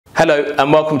Hello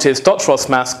and welcome to this Dr. Ross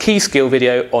Maths key skill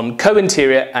video on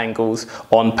co-interior angles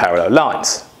on parallel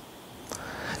lines.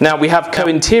 Now we have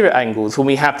co-interior angles when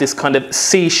we have this kind of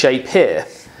C shape here.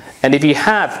 And if you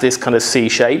have this kind of C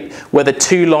shape where the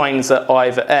two lines at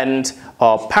either end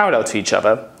are parallel to each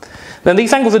other, then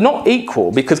these angles are not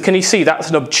equal because can you see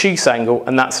that's an obtuse angle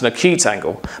and that's an acute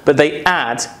angle, but they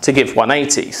add to give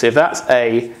 180. So if that's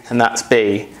A and that's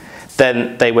B,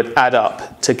 then they would add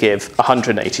up to give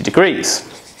 180 degrees.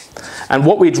 And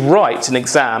what we'd write in an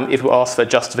exam if we asked for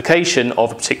justification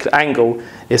of a particular angle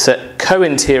is that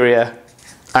co-interior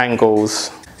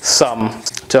angles sum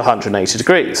to 180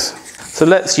 degrees. So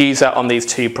let's use that on these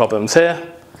two problems here.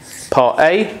 Part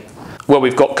A, well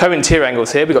we've got co-interior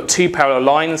angles here, we've got two parallel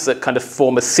lines that kind of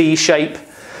form a C shape,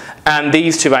 and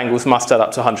these two angles must add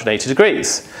up to 180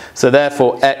 degrees. So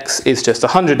therefore x is just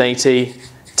 180,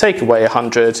 take away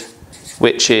 100,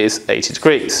 which is 80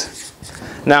 degrees.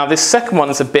 Now this second one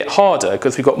is a bit harder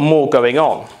because we've got more going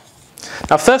on.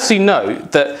 Now firstly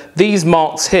note that these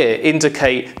marks here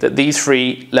indicate that these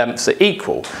three lengths are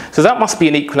equal. So that must be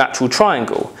an equilateral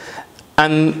triangle.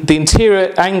 And the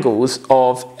interior angles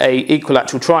of an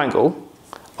equilateral triangle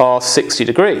are 60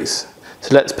 degrees.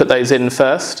 So let's put those in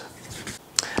first.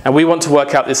 And we want to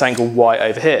work out this angle y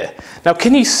over here. Now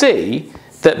can you see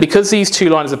that because these two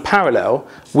lines are parallel,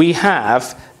 we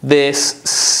have this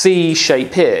C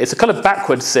shape here. It's a kind of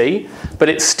backward C, but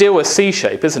it's still a C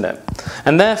shape, isn't it?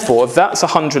 And therefore, if that's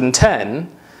 110,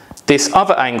 this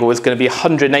other angle is going to be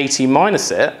 180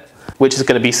 minus it, which is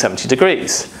going to be 70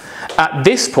 degrees. At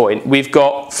this point, we've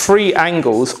got three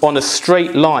angles on a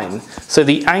straight line. So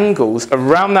the angles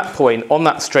around that point on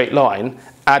that straight line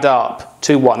add up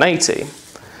to 180.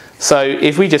 So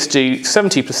if we just do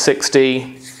 70 plus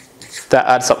 60, that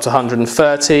adds up to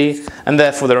 130, and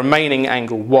therefore the remaining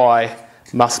angle y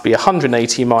must be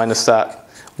 180 minus that,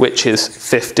 which is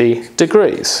 50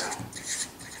 degrees.